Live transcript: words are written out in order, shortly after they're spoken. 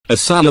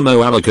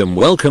Assalamu alaikum,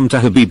 welcome to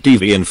Habib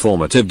TV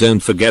informative.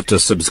 Don't forget to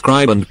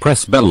subscribe and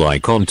press bell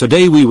icon.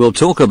 Today we will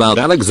talk about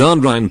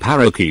alexandrine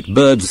parakeet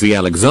birds. The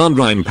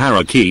alexandrine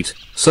parakeet,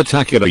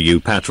 Psittacula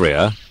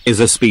eupatria, is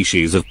a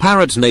species of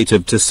parrot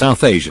native to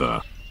South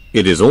Asia.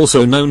 It is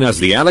also known as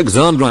the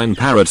alexandrine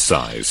parrot.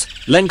 Size,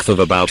 length of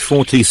about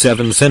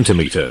 47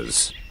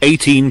 centimeters,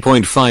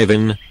 18.5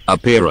 in,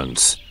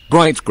 appearance,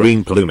 bright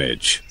green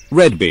plumage,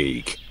 red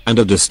beak, and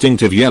a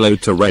distinctive yellow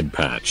to red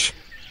patch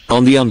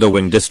on the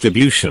underwing.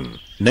 Distribution,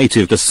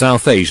 native to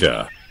South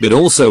Asia, but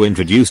also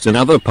introduced in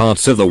other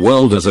parts of the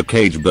world as a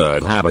cage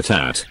bird.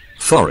 Habitat,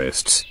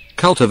 forests,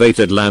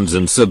 cultivated lands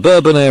and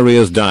suburban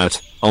areas.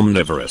 Diet,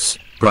 omnivorous,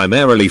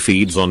 primarily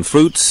feeds on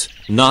fruits,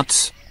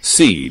 nuts,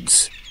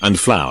 seeds, and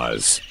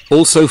flowers.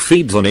 Also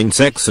feeds on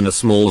insects and a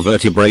small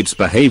vertebrates.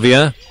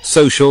 Behavior,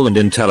 social and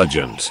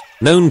intelligent,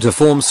 known to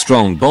form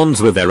strong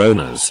bonds with their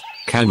owners,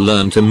 can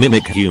learn to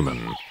mimic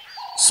human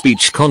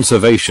speech.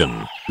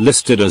 Conservation,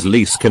 listed as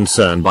least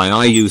concern by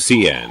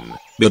IUCN,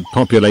 but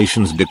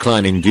populations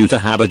declining due to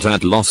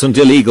habitat loss and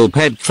illegal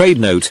pet trade.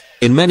 Note,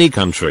 in many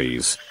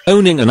countries,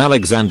 owning an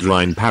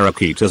alexandrine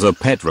parakeet as a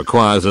pet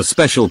requires a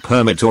special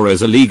permit or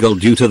is illegal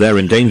due to their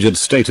endangered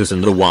status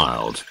in the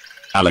wild.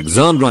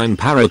 Alexandrine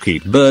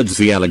parakeet birds.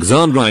 The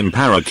alexandrine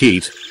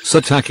parakeet,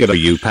 Psittacula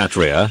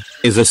eupatria,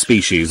 is a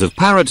species of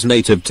parrot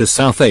native to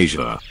South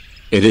Asia.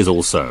 It is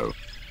also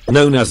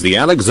known as the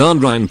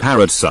alexandrine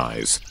parrot.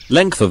 Size,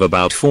 length of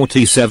about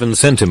 47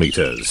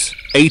 centimeters,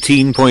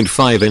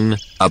 18.5 in,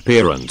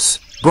 appearance,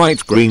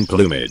 bright green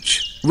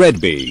plumage,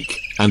 red beak,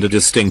 and a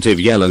distinctive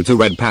yellow to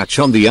red patch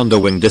on the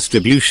underwing.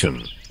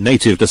 Distribution,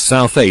 native to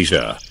South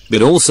Asia,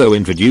 but also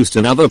introduced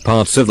in other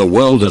parts of the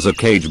world as a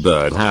cage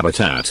bird.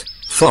 Habitat,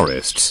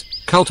 forests,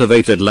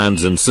 cultivated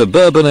lands and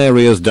suburban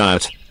areas.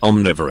 Diet,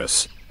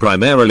 omnivorous,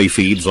 primarily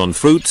feeds on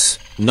fruits,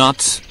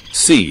 nuts,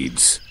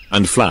 seeds,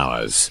 and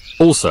flowers.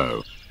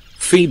 Also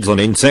feeds on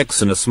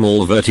insects and a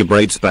small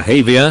vertebrates.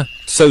 Behavior,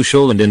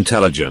 social and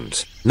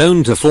intelligent,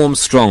 known to form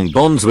strong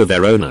bonds with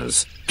their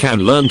owners, can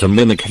learn to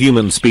mimic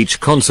human speech.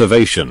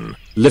 Conservation,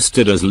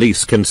 listed as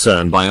least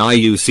concern by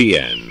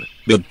IUCN,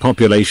 but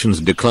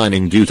populations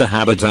declining due to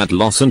habitat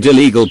loss and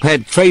illegal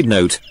pet trade.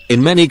 Note,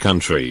 in many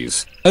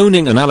countries,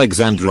 owning an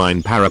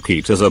alexandrine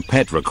parakeet as a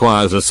pet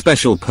requires a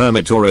special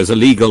permit or is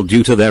illegal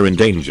due to their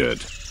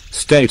endangered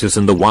status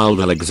in the wild.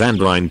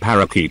 Alexandrine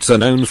parakeets are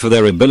known for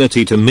their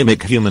ability to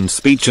mimic human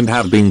speech and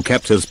have been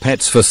kept as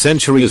pets for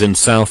centuries in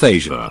South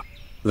Asia.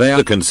 They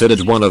are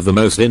considered one of the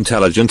most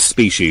intelligent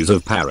species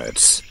of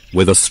parrots,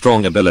 with a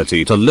strong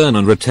ability to learn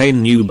and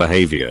retain new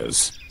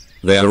behaviors.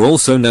 They are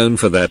also known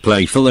for their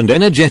playful and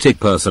energetic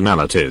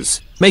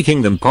personalities,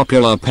 making them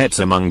popular pets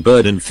among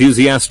bird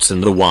enthusiasts in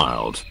the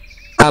wild.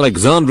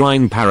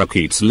 Alexandrine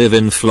parakeets live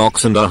in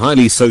flocks and are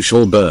highly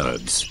social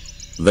birds.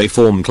 They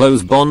form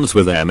close bonds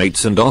with their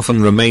mates and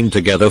often remain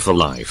together for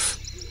life.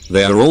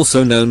 They are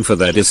also known for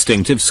their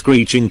distinctive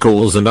screeching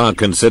calls and are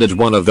considered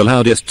one of the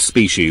loudest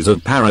species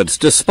of parrots.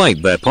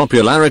 Despite their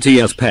popularity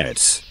as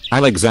pets,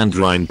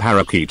 alexandrine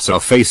parakeets are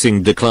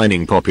facing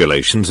declining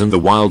populations in the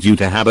wild due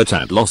to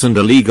habitat loss and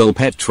illegal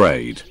pet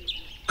trade.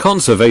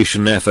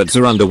 Conservation efforts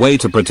are underway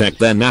to protect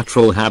their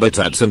natural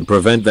habitats and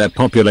prevent their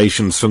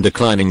populations from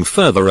declining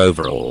further.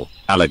 Overall,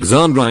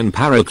 alexandrine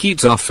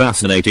parakeets are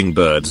fascinating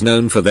birds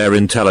known for their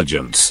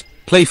intelligence,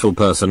 playful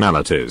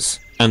personalities,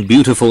 and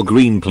beautiful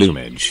green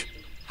plumage.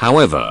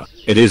 However,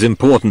 it is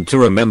important to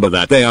remember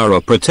that they are a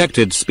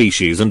protected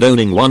species and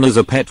owning one as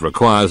a pet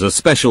requires a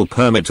special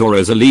permit or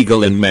is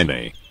illegal in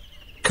many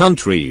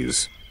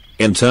countries.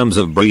 In terms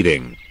of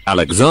breeding,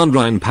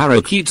 alexandrine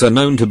parakeets are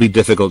known to be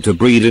difficult to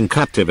breed in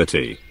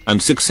captivity,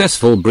 and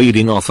successful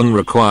breeding often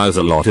requires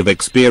a lot of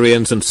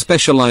experience and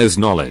specialized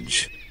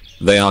knowledge.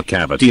 They are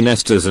cavity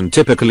nesters and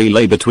typically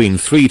lay between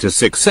 3 to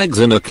 6 eggs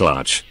in a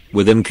clutch,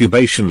 with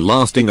incubation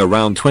lasting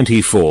around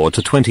 24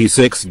 to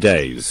 26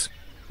 days.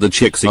 The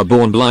chicks are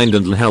born blind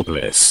and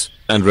helpless,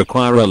 and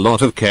require a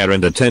lot of care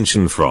and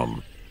attention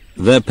from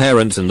their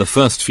parents in the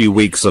first few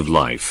weeks of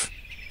life.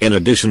 In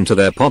addition to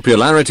their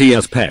popularity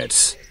as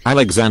pets,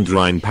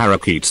 alexandrine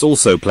parakeets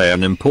also play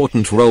an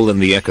important role in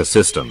the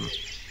ecosystem.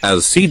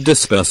 As seed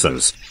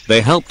dispersers,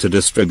 they help to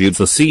distribute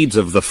the seeds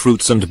of the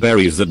fruits and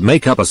berries that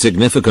make up a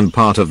significant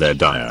part of their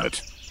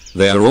diet.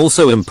 They are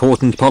also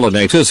important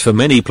pollinators for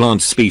many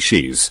plant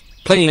species,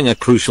 playing a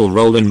crucial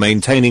role in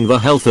maintaining the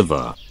health of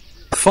a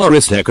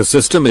forest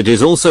ecosystem. It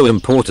is also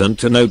important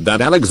to note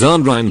that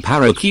alexandrine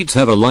parakeets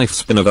have a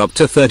lifespan of up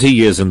to 30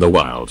 years in the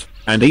wild,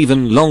 and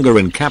even longer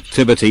in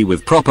captivity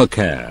with proper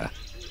care.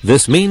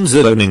 This means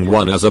that owning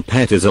one as a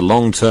pet is a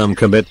long-term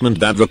commitment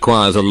that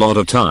requires a lot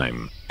of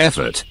time,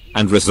 effort,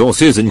 and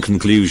resources. In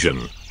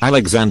conclusion,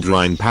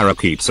 alexandrine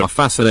parakeets are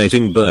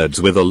fascinating birds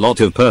with a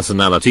lot of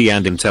personality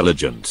and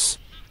intelligence.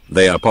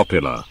 They are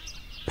popular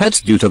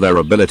pets due to their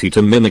ability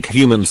to mimic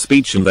human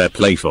speech and their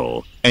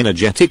playful,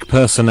 energetic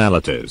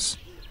personalities.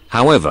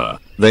 However,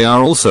 they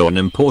are also an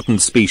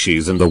important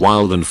species in the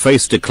wild and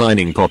face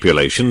declining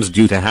populations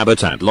due to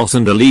habitat loss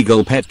and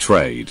illegal pet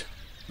trade.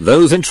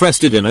 Those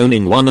interested in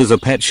owning one as a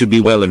pet should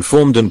be well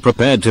informed and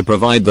prepared to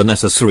provide the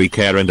necessary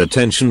care and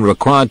attention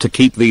required to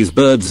keep these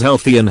birds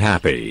healthy and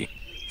happy.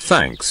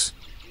 Thanks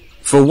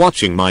for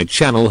watching my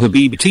channel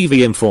Habib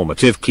TV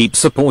Informative. Keep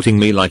supporting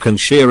me, like and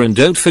share, and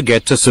don't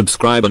forget to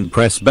subscribe and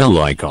press bell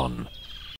icon.